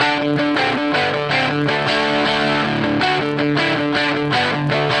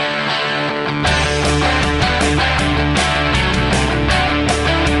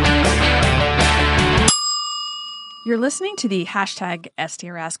listening to the hashtag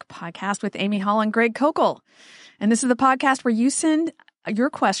STRask podcast with Amy Hall and Greg Kokel. And this is the podcast where you send your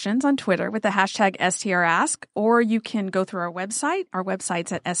questions on Twitter with the hashtag STRask, or you can go through our website. Our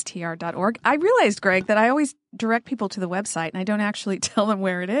website's at str.org. I realized, Greg, that I always direct people to the website and I don't actually tell them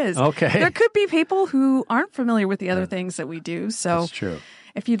where it is. Okay. There could be people who aren't familiar with the other things that we do. So that's true.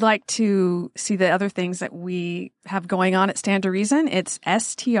 If you'd like to see the other things that we have going on at Stand to Reason, it's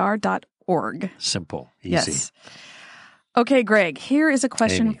str.org. Simple. Easy. Yes. Okay, Greg, here is a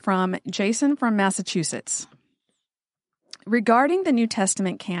question Amy. from Jason from Massachusetts. Regarding the New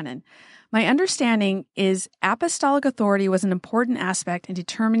Testament canon, my understanding is apostolic authority was an important aspect in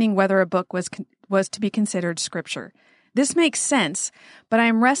determining whether a book was to be considered scripture. This makes sense, but I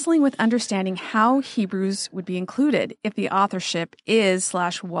am wrestling with understanding how Hebrews would be included if the authorship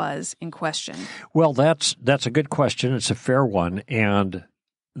is/was in question. Well, that's a good question. It's a fair one. And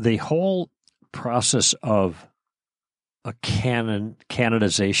the whole process of a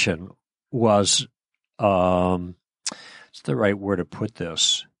canonization was, what's the right word to put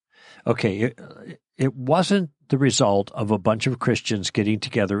this? Okay, it wasn't the result of a bunch of Christians getting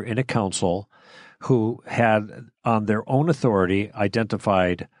together in a council who had, on their own authority,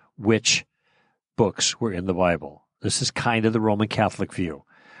 identified which books were in the Bible. This is kind of the Roman Catholic view.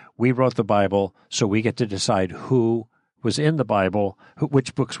 We wrote the Bible, so we get to decide who was in the Bible,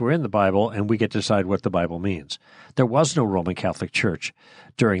 which books were in the Bible, and we get to decide what the Bible means. There was no Roman Catholic Church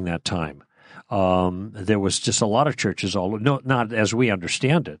during that time. There was just a lot of churches, not as we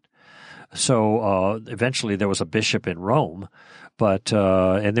understand it. So eventually there was a bishop in Rome, but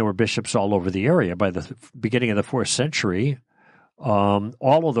and there were bishops all over the area. By the beginning of the 4th century,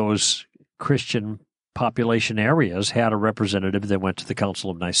 all of those Christian population areas had a representative that went to the Council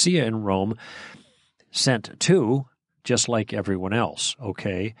of Nicaea in Rome, sent to, just like everyone else,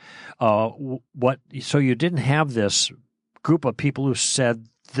 okay? So you didn't have this group of people who said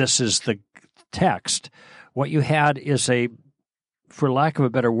this is the text. What you had is for lack of a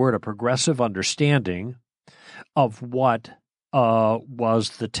better word, a progressive understanding of what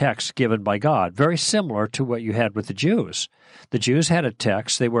was the text given by God, very similar to what you had with the Jews. The Jews had a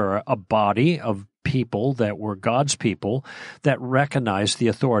text. They were a body of people that were God's people that recognized the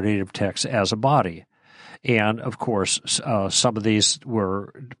authoritative text as a body. And, of course, some of these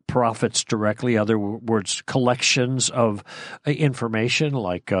were prophets directly, other words, collections of information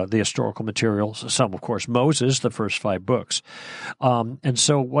like the historical materials, some, of course, Moses, the first 5 books. And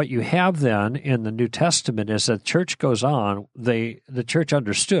so what you have then in the New Testament is that the church goes on. The church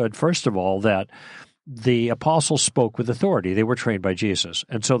understood, first of all, that the apostles spoke with authority. They were trained by Jesus,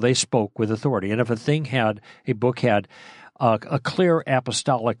 and so they spoke with authority. And if a book had a clear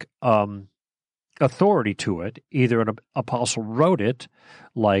apostolic authority to it, either an apostle wrote it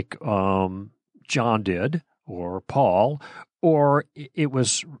like John did or Paul, or it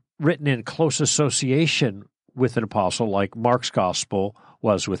was written in close association with an apostle like Mark's gospel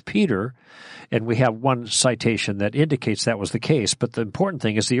was with Peter, and we have one citation that indicates that was the case. But the important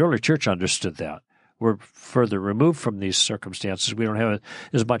thing is the early church understood that. We're further removed from these circumstances. We don't have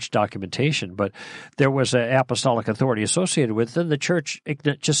as much documentation, but there was an apostolic authority associated with it, and the church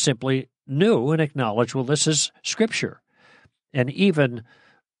just simply knew and acknowledged, well, this is Scripture. And even,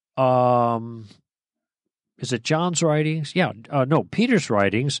 is it John's writings? Peter's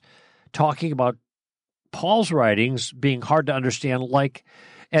writings, talking about Paul's writings being hard to understand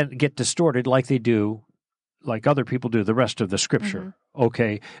and get distorted like they do, like other people do, the rest of the Scripture. Mm-hmm.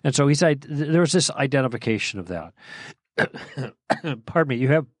 Okay, and so there's this identification of that. Pardon me, you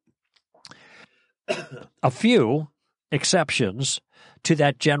have a few exceptions to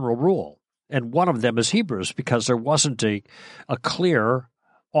that general rule, and one of them is Hebrews, because there wasn't a clear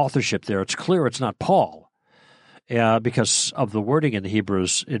authorship there. It's clear it's not Paul, because of the wording in the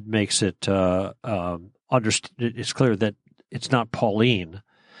Hebrews. It makes it it's clear that it's not Pauline.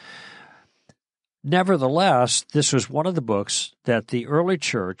 Nevertheless, this was one of the books that the early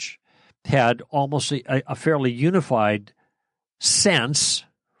church had almost a fairly unified sense,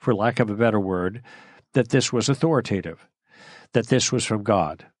 for lack of a better word, that this was authoritative, that this was from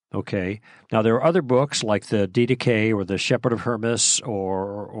God. Okay. Now there are other books like the Didache or the Shepherd of Hermas,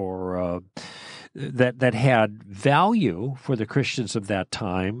 or that had value for the Christians of that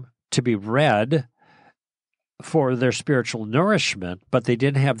time to be read for their spiritual nourishment, but they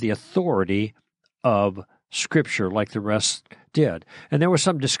didn't have the authority of Scripture like the rest did. And there was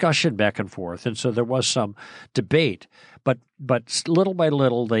some discussion back and forth, and so there was some debate. But little by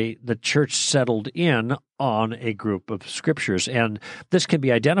little, the church settled in on a group of Scriptures. And this can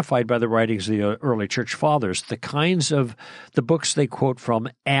be identified by the writings of the early church fathers, the kinds of the books they quote from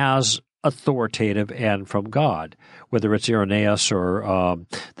as authoritative and from God, whether it's Irenaeus or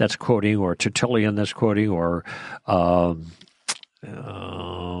that's quoting, or Tertullian that's quoting, or I'm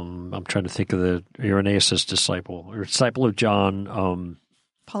trying to think of the Irenaeus' disciple, or disciple of John.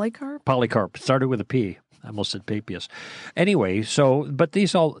 Polycarp? Polycarp, started with a P. I almost said Papias. Anyway, but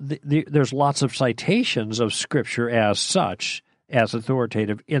these all there's lots of citations of Scripture as such, as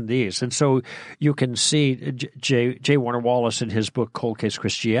authoritative in these. And so you can see J. Warner Wallace in his book Cold Case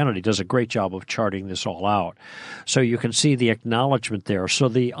Christianity does a great job of charting this all out. So you can see the acknowledgement there. So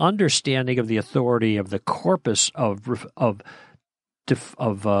the understanding of the authority of the corpus of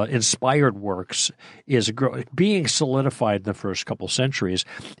inspired works is being solidified in the first couple centuries.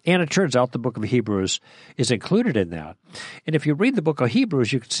 And it turns out the book of Hebrews is included in that. And if you read the book of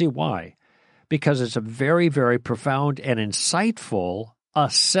Hebrews, you can see why. Because it's a very, very profound and insightful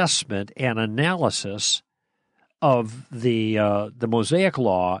assessment and analysis of the Mosaic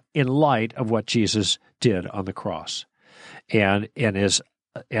Law in light of what Jesus did on the cross, and is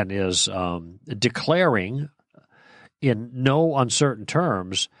declaring in no uncertain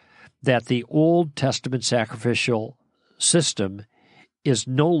terms that the Old Testament sacrificial system is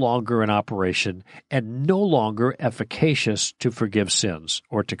no longer in operation and no longer efficacious to forgive sins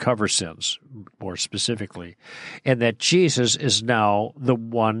or to cover sins, more specifically, and that Jesus is now the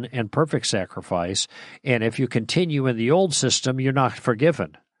one and perfect sacrifice, and if you continue in the old system, you're not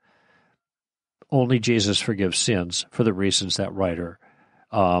forgiven. Only Jesus forgives sins for the reasons that writer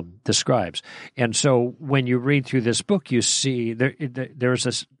describes. And so when you read through this book, you see there's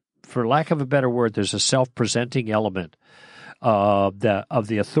this, for lack of a better word, there's a self-presenting element of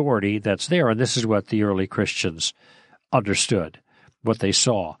the authority that's there, and this is what the early Christians understood, what they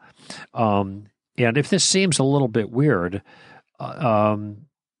saw. And if this seems a little bit weird, when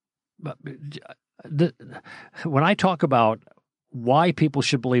I talk about why people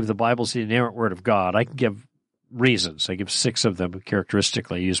should believe the Bible is the inerrant Word of God, I can give reasons. I give 6 of them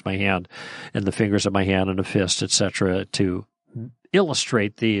characteristically. I use my hand and the fingers of my hand and a fist, etc., to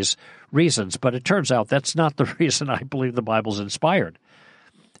illustrate these reasons, but it turns out that's not the reason I believe the Bible's inspired.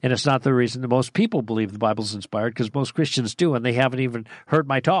 And it's not the reason that most people believe the Bible's inspired, because most Christians do, and they haven't even heard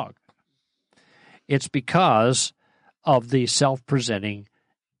my talk. It's because of the self-presenting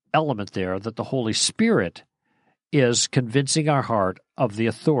element there, that the Holy Spirit is convincing our heart of the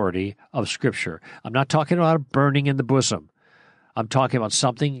authority of Scripture. I'm not talking about a burning in the bosom. I'm talking about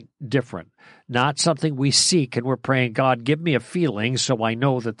something different, not something we seek and we're praying, God, give me a feeling so I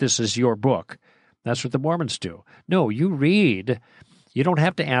know that this is your book. That's what the Mormons do. No, you read. You don't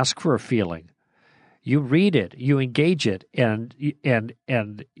have to ask for a feeling. You read it, you engage it, and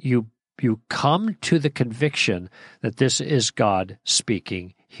you come to the conviction that this is God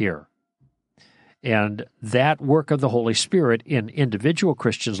speaking here. And that work of the Holy Spirit in individual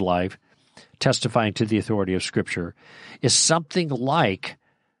Christians' life, testifying to the authority of Scripture, is something like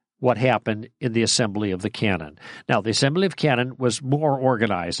what happened in the Assembly of the Canon. Now, the Assembly of Canon was more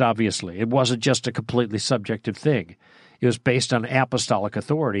organized, obviously. It wasn't just a completely subjective thing. It was based on apostolic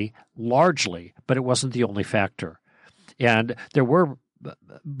authority, largely, but it wasn't the only factor. And there were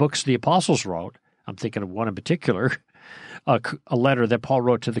books the apostles wrote. I'm thinking of one in particular, a letter that Paul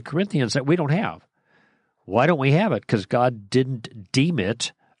wrote to the Corinthians that we don't have. Why don't we have it? Because God didn't deem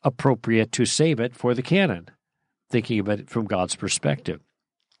it appropriate to save it for the canon, thinking of it from God's perspective.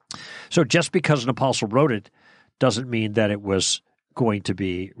 So just because an apostle wrote it doesn't mean that it was going to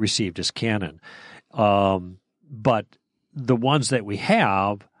be received as canon. But the ones that we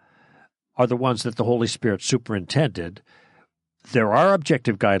have are the ones that the Holy Spirit superintended. There are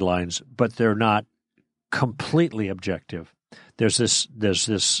objective guidelines, but they're not completely objective. There's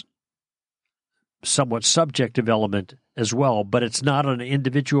this somewhat subjective element as well, but it's not on an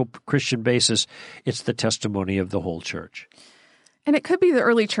individual Christian basis. It's the testimony of the whole church. And it could be the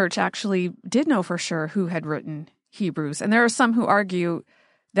early church actually did know for sure who had written Hebrews. And there are some who argue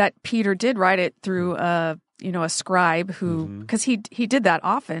that Peter did write it through a scribe who, because he did that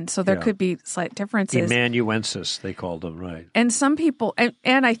often, so there could be slight differences. Amanuensis, they called him, right. And some people,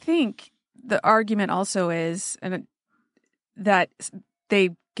 and I think the argument also is that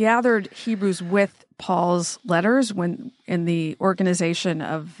they gathered Hebrews with Paul's letters when in the organization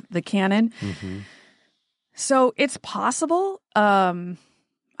of the canon. Mm-hmm. So it's possible. I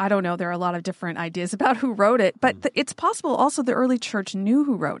don't know. There are a lot of different ideas about who wrote it, but it's possible also the early church knew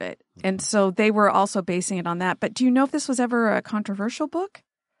who wrote it. And so they were also basing it on that. But do you know if this was ever a controversial book?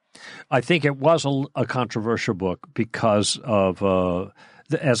 I think it was a controversial book because of,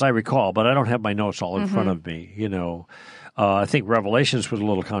 as I recall, but I don't have my notes all in front of me, I think Revelations was a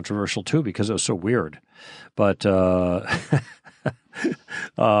little controversial too because it was so weird. But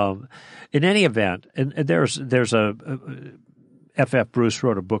In any event, and there's a F.F. Bruce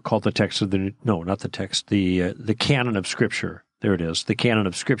wrote a book called The Canon of Scripture. There it is, The Canon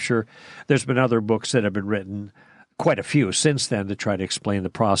of Scripture. There's been other books that have been written, quite a few since then, to try to explain the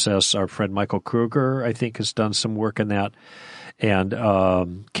process. Our friend Michael Kruger, I think, has done some work in that, and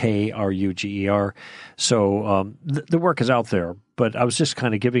Kruger. So the work is out there, but I was just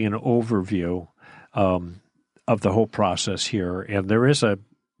kind of giving an overview of the whole process here. And there is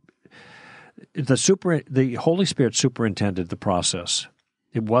the Holy Spirit superintended the process.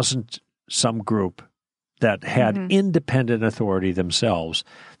 It wasn't some group that had independent authority themselves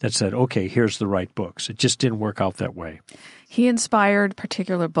that said, okay, here's the right books. It just didn't work out that way. He inspired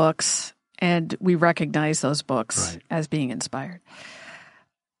particular books, and we recognize those books as being inspired.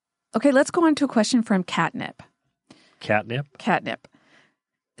 Okay, let's go on to a question from Catnip. Catnip.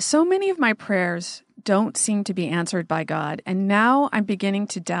 So many of my prayers don't seem to be answered by God, and now I'm beginning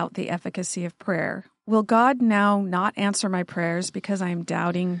to doubt the efficacy of prayer. Will God now not answer my prayers because I am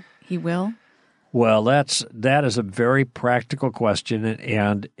doubting He will? Well, that is a very practical question,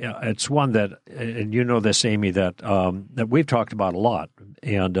 and it's one that, and you know this, Amy, that we've talked about a lot.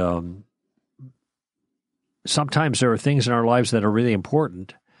 And sometimes there are things in our lives that are really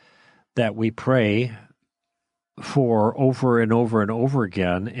important that we pray for over and over and over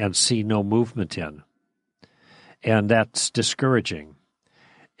again and see no movement in. And that's discouraging.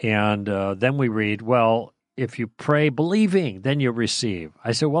 And then we read, well, if you pray believing, then you receive.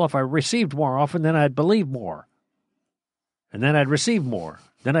 I said, well, if I received more often, then I'd believe more. And then I'd receive more.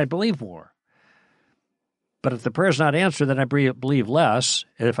 Then I'd believe more. But if the prayer's not answered, then I believe less.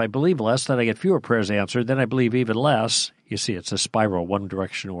 And if I believe less, then I get fewer prayers answered. Then I believe even less. You see, it's a spiral, one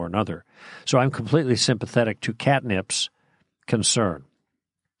direction or another. So I'm completely sympathetic to Catnip's concern.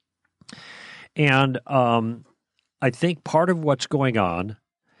 And I think part of what's going on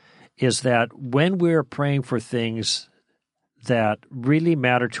is that when we're praying for things that really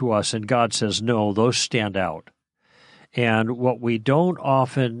matter to us and God says no, those stand out. And what we don't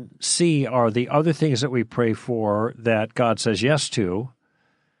often see are the other things that we pray for that God says yes to,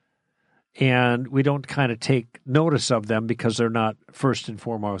 and we don't kind of take notice of them because they're not first and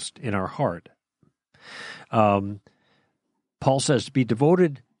foremost in our heart. Paul says to be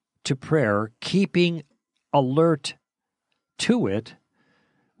devoted to prayer, keeping alert to it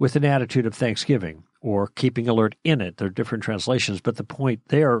with an attitude of thanksgiving, or keeping alert in it. There are different translations, but the point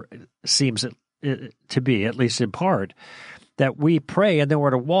there seems to be, at least in part, that we pray and then we're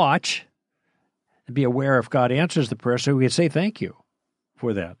to watch and be aware if God answers the prayer so we can say thank you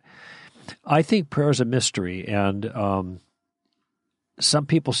for that. I think prayer is a mystery, and some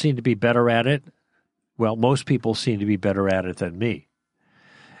people seem to be better at it. Well, most people seem to be better at it than me.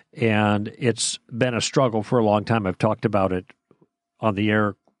 And it's been a struggle for a long time. I've talked about it on the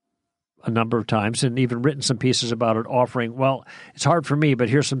air a number of times and even written some pieces about it, offering, well, it's hard for me, but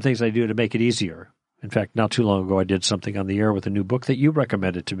here's some things I do to make it easier. In fact, not too long ago, I did something on the air with a new book that you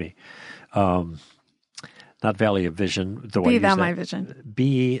recommended to me. Not Valley of Vision. Be Thou My Vision.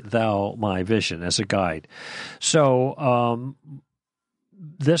 Be Thou My Vision as a guide. So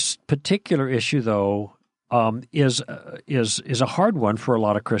this particular issue, though, is a hard one for a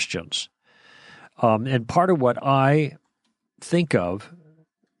lot of Christians. And part of what I think of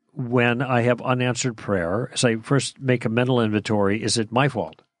when I have unanswered prayer is I first make a mental inventory. Is it my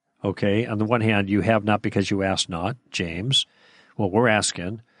fault? Okay. On the one hand, you have not because you ask not, James. Well, we're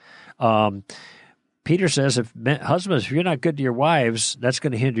asking. Peter says, husbands, if you're not good to your wives, that's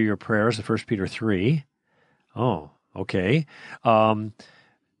going to hinder your prayers, 1 Peter 3. Oh, okay.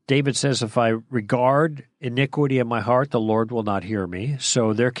 David says, if I regard iniquity in my heart, the Lord will not hear me.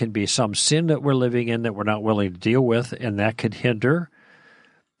 So there can be some sin that we're living in that we're not willing to deal with, and that could hinder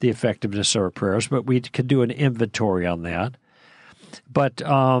the effectiveness of our prayers. But we could do an inventory on that. But,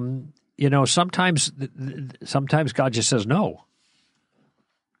 sometimes God just says no.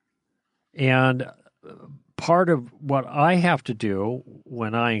 And part of what I have to do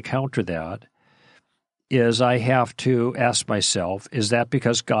when I encounter that is I have to ask myself, is that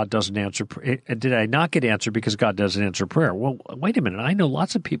because God doesn't answer? Did I not get answered because God doesn't answer prayer? Well, wait a minute. I know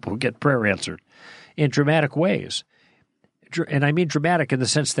lots of people who get prayer answered in dramatic ways. And I mean dramatic in the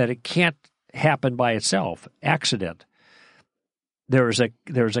sense that it can't happen by itself, accident. There's a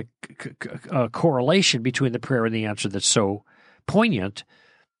correlation between the prayer and the answer that's so poignant,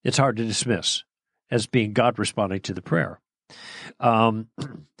 it's hard to dismiss as being God responding to the prayer.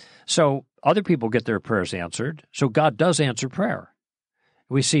 So other people get their prayers answered. So God does answer prayer.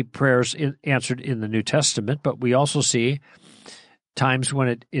 We see prayers answered in the New Testament, but we also see times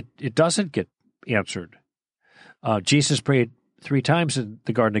when it doesn't get answered. Jesus prayed 3 times in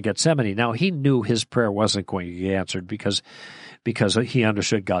the Garden of Gethsemane. Now, he knew his prayer wasn't going to get answered because he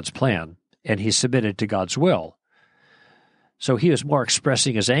understood God's plan, and he submitted to God's will. So he was more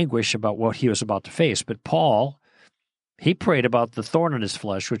expressing his anguish about what he was about to face. But Paul, he prayed about the thorn in his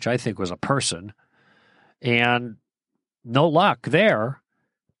flesh, which I think was a person, and no luck there.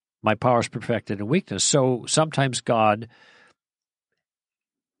 My power is perfected in weakness. So sometimes God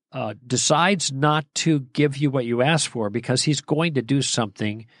decides not to give you what you ask for because he's going to do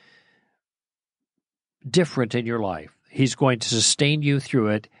something different in your life. He's going to sustain you through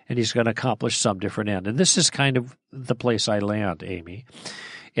it, and he's going to accomplish some different end. And this is kind of the place I land, Amy.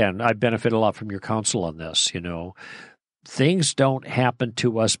 And I benefit a lot from your counsel on this. Things don't happen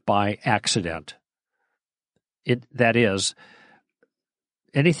to us by accident. That is,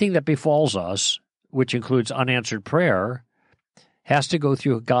 anything that befalls us, which includes unanswered prayer, has to go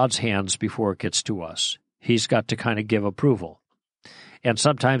through God's hands before it gets to us. He's got to kind of give approval. And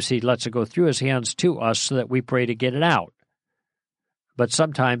sometimes he lets it go through his hands to us so that we pray to get it out. But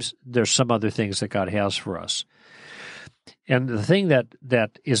sometimes there's some other things that God has for us. And the thing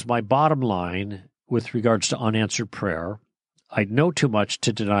that is my bottom line with regards to unanswered prayer, I know too much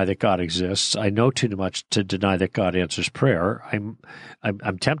to deny that God exists. I know too much to deny that God answers prayer.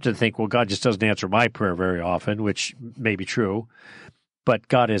 I'm tempted to think, well, God just doesn't answer my prayer very often, which may be true, but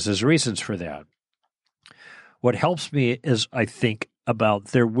God has his reasons for that. What helps me is I think about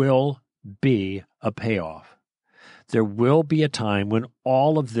there will be a payoff. There will be a time when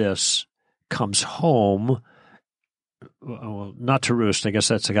all of this comes home. Well, not to roost. I guess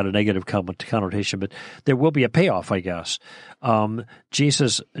that's got a negative connotation, but there will be a payoff, I guess.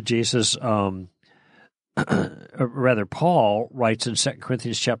 Jesus, Paul writes in 2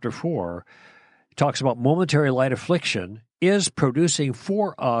 Corinthians chapter 4, he talks about momentary light affliction is producing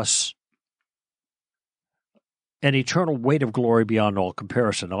for us an eternal weight of glory beyond all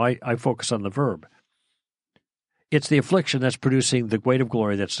comparison. Now, I focus on the verb. It's the affliction that's producing the weight of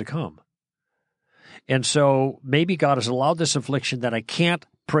glory that's to come. And so maybe God has allowed this affliction that I can't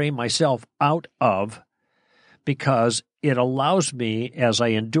pray myself out of because it allows me, as I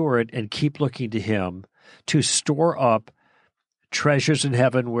endure it and keep looking to him, to store up treasures in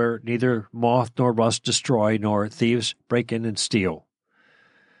heaven where neither moth nor rust destroy, nor thieves break in and steal,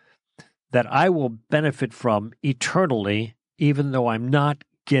 that I will benefit from eternally, even though I'm not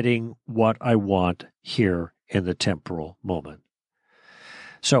getting what I want here in the temporal moment.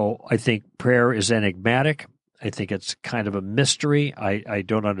 So I think prayer is enigmatic. I think it's kind of a mystery. I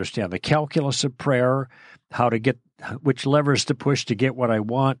don't understand the calculus of prayer, how to get, which levers to push to get what I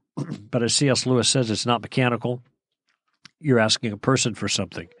want. But as C.S. Lewis says, it's not mechanical. You're asking a person for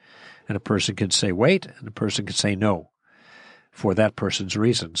something, and a person can say wait, and a person can say no for that person's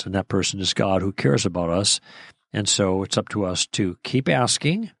reasons. And that person is God who cares about us. And so it's up to us to keep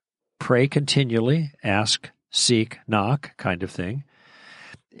asking, pray continually, ask, seek, knock kind of thing.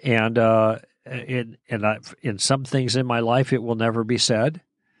 And in some things in my life, it will never be said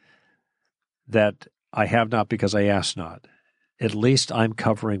that I have not because I ask not. At least I'm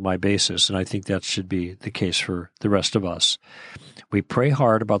covering my bases, and I think that should be the case for the rest of us. We pray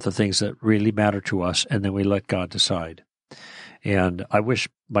hard about the things that really matter to us, and then we let God decide. And I wish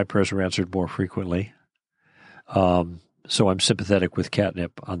my prayers were answered more frequently. So I'm sympathetic with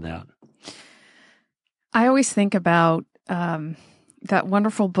Catnip on that. I always think about that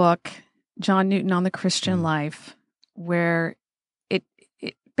wonderful book, John Newton on the Christian Life, where it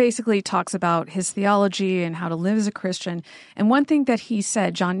basically talks about his theology and how to live as a Christian. And one thing that he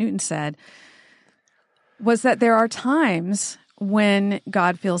said, John Newton said, was that there are times when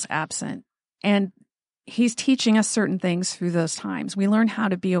God feels absent. And he's teaching us certain things through those times. We learn how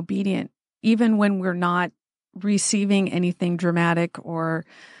to be obedient, even when we're not receiving anything dramatic or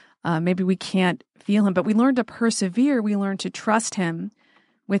maybe we can't feel him, but we learn to persevere. We learn to trust him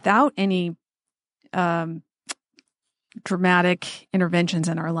without any dramatic interventions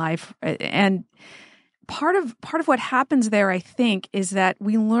in our life. And part of what happens there, I think, is that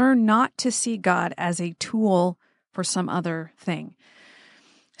we learn not to see God as a tool for some other thing.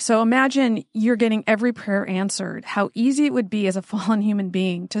 So imagine you're getting every prayer answered. How easy it would be as a fallen human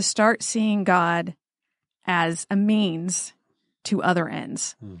being to start seeing God as a means to other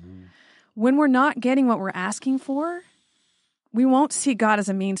ends. Mm-hmm. When we're not getting what we're asking for, we won't see God as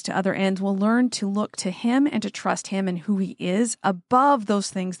a means to other ends. We'll learn to look to him and to trust him and who he is above those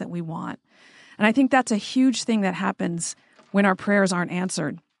things that we want. And I think that's a huge thing that happens when our prayers aren't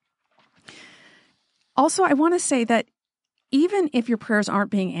answered. Also, I want to say that even if your prayers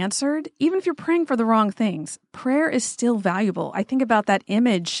aren't being answered, even if you're praying for the wrong things, prayer is still valuable. I think about that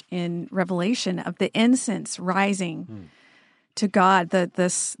image in Revelation of the incense rising to God, the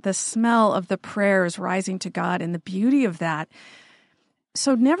smell of the prayers rising to God and the beauty of that.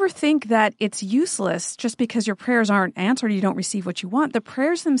 So never think that it's useless just because your prayers aren't answered or you don't receive what you want. The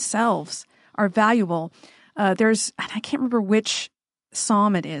prayers themselves are valuable. And I can't remember which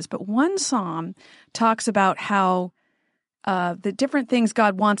psalm it is, but one psalm talks about how the different things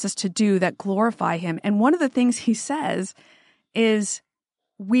God wants us to do that glorify him. And one of the things he says is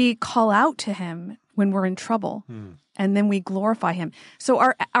we call out to him when we're in trouble, and then we glorify him. So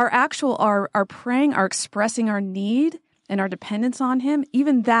our praying, our expressing our need and our dependence on him,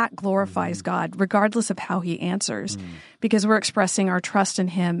 even that glorifies God, regardless of how he answers, because we're expressing our trust in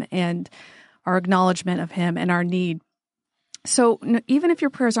him and our acknowledgement of him and our need. So even if your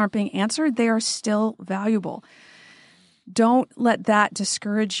prayers aren't being answered, they are still valuable. Don't let that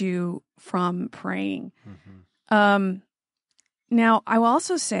discourage you from praying. Now, I will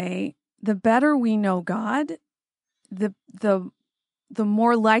also say, the better we know God, the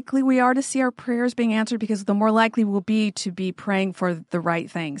more likely we are to see our prayers being answered, because the more likely we'll be to be praying for the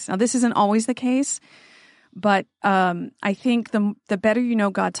right things. Now, this isn't always the case, but I think the better you know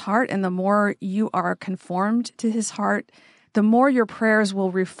God's heart and the more you are conformed to his heart, the more your prayers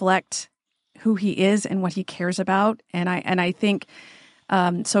will reflect who he is and what he cares about. And I think,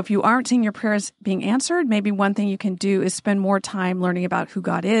 so if you aren't seeing your prayers being answered, maybe one thing you can do is spend more time learning about who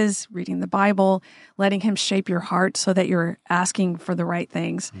God is, reading the Bible, letting him shape your heart so that you're asking for the right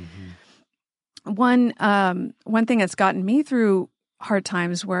things. One thing that's gotten me through hard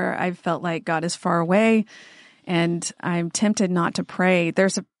times where I've felt like God is far away and I'm tempted not to pray.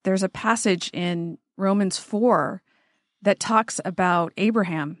 There's a passage in Romans 4 that talks about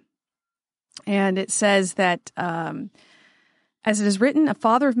Abraham. And it says that, as it is written, a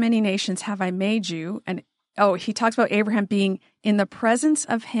father of many nations have I made you. And he talks about Abraham being in the presence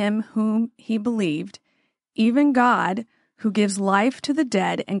of him whom he believed, even God, who gives life to the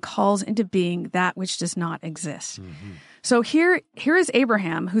dead and calls into being that which does not exist. So here is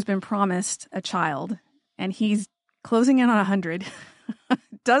Abraham, who's been promised a child, and he's closing in on 100,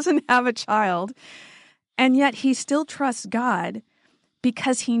 doesn't have a child, and yet he still trusts God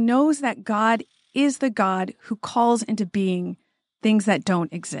because he knows that God is the God who calls into being things that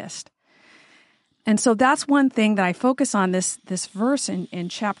don't exist. And so that's one thing that I focus on this verse in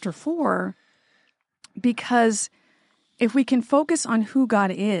chapter 4, because if we can focus on who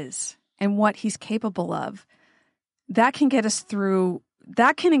God is and what he's capable of, that can get us through,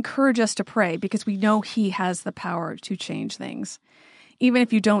 that can encourage us to pray because we know he has the power to change things, even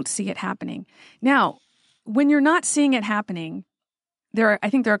if you don't see it happening. Now, when you're not seeing it happening, I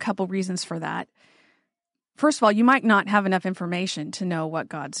think there are a couple reasons for that. First of all, you might not have enough information to know what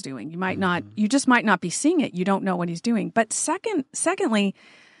God's doing. You just might not be seeing it. You don't know what he's doing. But secondly,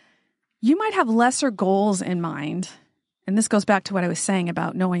 you might have lesser goals in mind. And this goes back to what I was saying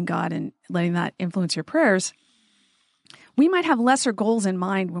about knowing God and letting that influence your prayers. We might have lesser goals in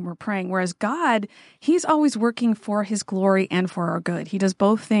mind when we're praying, whereas God, he's always working for his glory and for our good. He does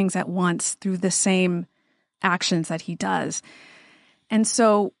both things at once through the same actions that he does. And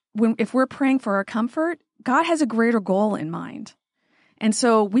so if we're praying for our comfort, God has a greater goal in mind. And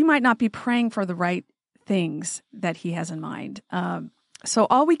so we might not be praying for the right things that he has in mind. So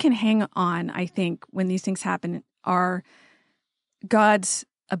all we can hang on, I think, when these things happen are God's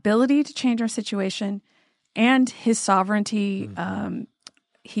ability to change our situation and his sovereignty.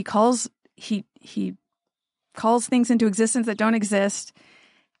 He calls things into existence that don't exist,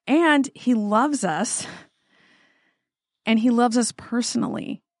 and he loves us, and he loves us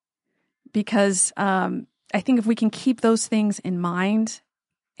personally, because I think if we can keep those things in mind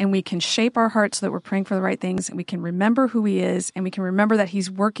and we can shape our hearts so that we're praying for the right things, and we can remember who he is, and we can remember that he's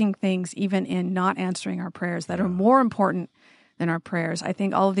working things even in not answering our prayers that are more important than our prayers. I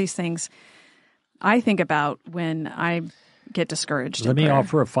think all of these things I think about when I get discouraged. Let me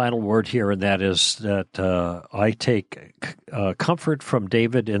offer a final word here, and that is that I take comfort from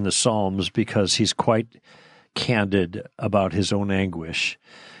David in the Psalms because he's quite candid about his own anguish.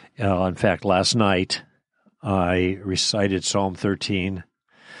 In fact, last night I recited Psalm 13,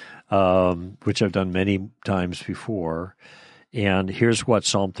 which I've done many times before. And here's what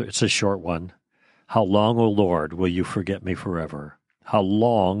it's a short one. How long, O Lord, will you forget me forever? How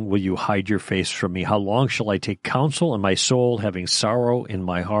long will you hide your face from me? How long shall I take counsel in my soul, having sorrow in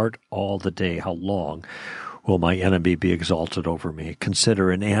my heart all the day? How long will my enemy be exalted over me?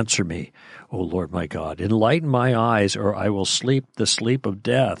 Consider and answer me, O Lord my God. Enlighten my eyes, or I will sleep the sleep of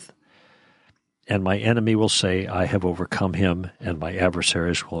death. And my enemy will say, I have overcome him, and my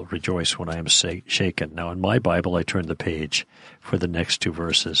adversaries will rejoice when I am shaken. Now, in my Bible, I turn the page for the next two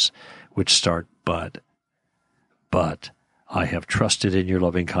verses, which start, but I have trusted in your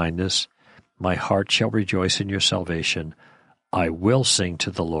loving kindness. My heart shall rejoice in your salvation. I will sing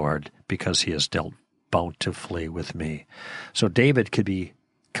to the Lord because he has dealt bountifully with me. So David could be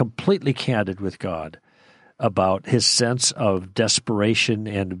completely candid with God about his sense of desperation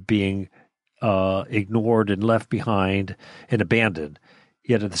and being ignored and left behind and abandoned.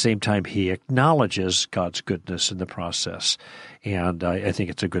 Yet at the same time, he acknowledges God's goodness in the process. And I think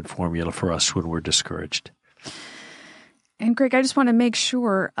it's a good formula for us when we're discouraged. And Greg, I just want to make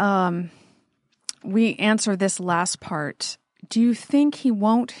sure we answer this last part. Do you think he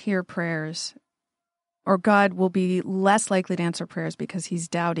won't hear prayers, or God will be less likely to answer prayers because he's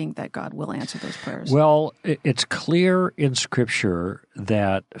doubting that God will answer those prayers? Well, it's clear in Scripture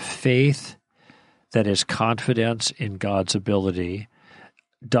that faith that is confidence in God's ability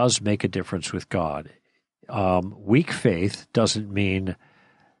does make a difference with God. Weak faith doesn't mean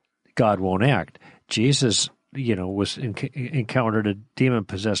God won't act. Jesus, was encountered a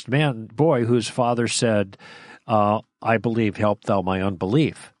demon-possessed boy whose father said, I believe, help thou my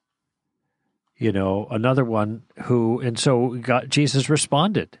unbelief. Another one Jesus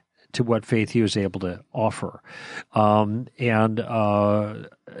responded to what faith he was able to offer. And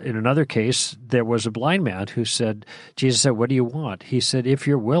in another case, there was a blind man who said, Jesus said, what do you want? He said, if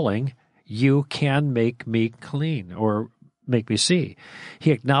you're willing, you can make me clean or make me see.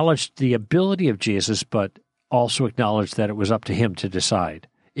 He acknowledged the ability of Jesus, but also acknowledged that it was up to him to decide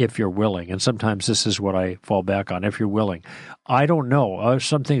if you're willing. And sometimes this is what I fall back on, if you're willing. I don't know.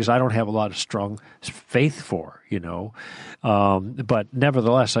 Some things I don't have a lot of strong faith for, but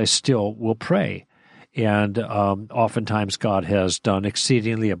nevertheless, I still will pray. And oftentimes God has done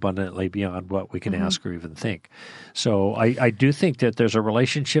exceedingly abundantly beyond what we can ask or even think. So I do think that there's a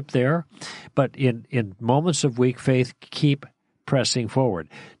relationship there, but in moments of weak faith, keep pressing forward.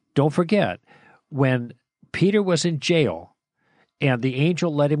 Don't forget, when Peter was in jail, and the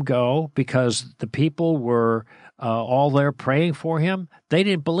angel let him go because the people were all there praying for him, they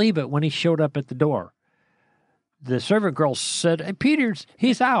didn't believe it when he showed up at the door. The servant girl said, hey,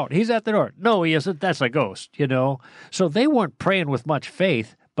 he's out. He's at the door. No, he isn't. That's a ghost, So they weren't praying with much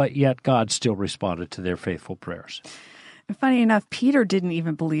faith, but yet God still responded to their faithful prayers. Funny enough, Peter didn't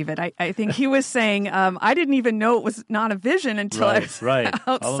even believe it. I think he was saying, I didn't even know it was not a vision until I was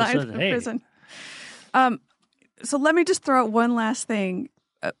outside of the prison. So let me just throw out one last thing,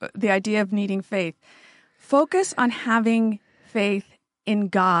 the idea of needing faith. Focus on having faith in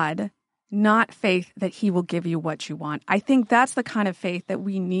God, not faith that he will give you what you want. I think that's the kind of faith that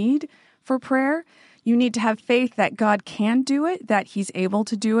we need for prayer. You need to have faith that God can do it, that he's able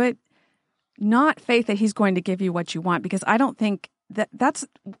to do it, not faith that he's going to give you what you want, because I don't think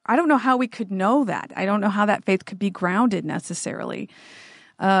I don't know how we could know that. I don't know how that faith could be grounded necessarily.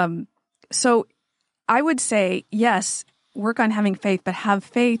 So I would say, yes, work on having faith, but have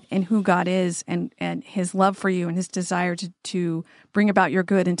faith in who God is and his love for you and his desire to bring about your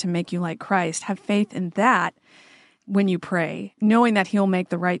good and to make you like Christ. Have faith in that when you pray, knowing that he'll make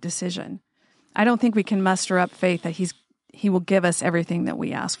the right decision. I don't think we can muster up faith that he will give us everything that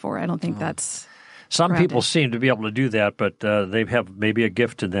we ask for. I don't think that's Some grounded. people seem to be able to do that, but they have maybe a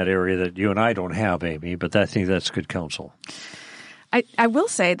gift in that area that you and I don't have, Amy, but I think that's good counsel. I will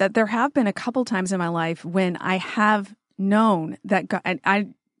say that there have been a couple times in my life when I have known that God,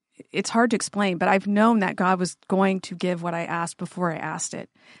 and it's hard to explain, but I've known that God was going to give what I asked before I asked it.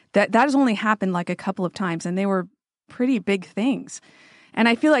 That has only happened like a couple of times, and they were pretty big things. And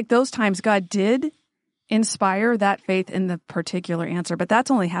I feel like those times God did inspire that faith in the particular answer, but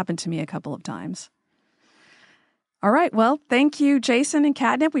that's only happened to me a couple of times. All right. Well, thank you, Jason and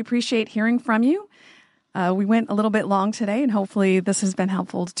Catnip. We appreciate hearing from you. We went a little bit long today, and hopefully this has been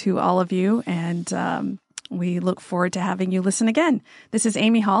helpful to all of you. And we look forward to having you listen again. This is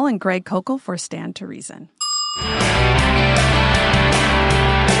Amy Hall and Greg Kokel for Stand to Reason.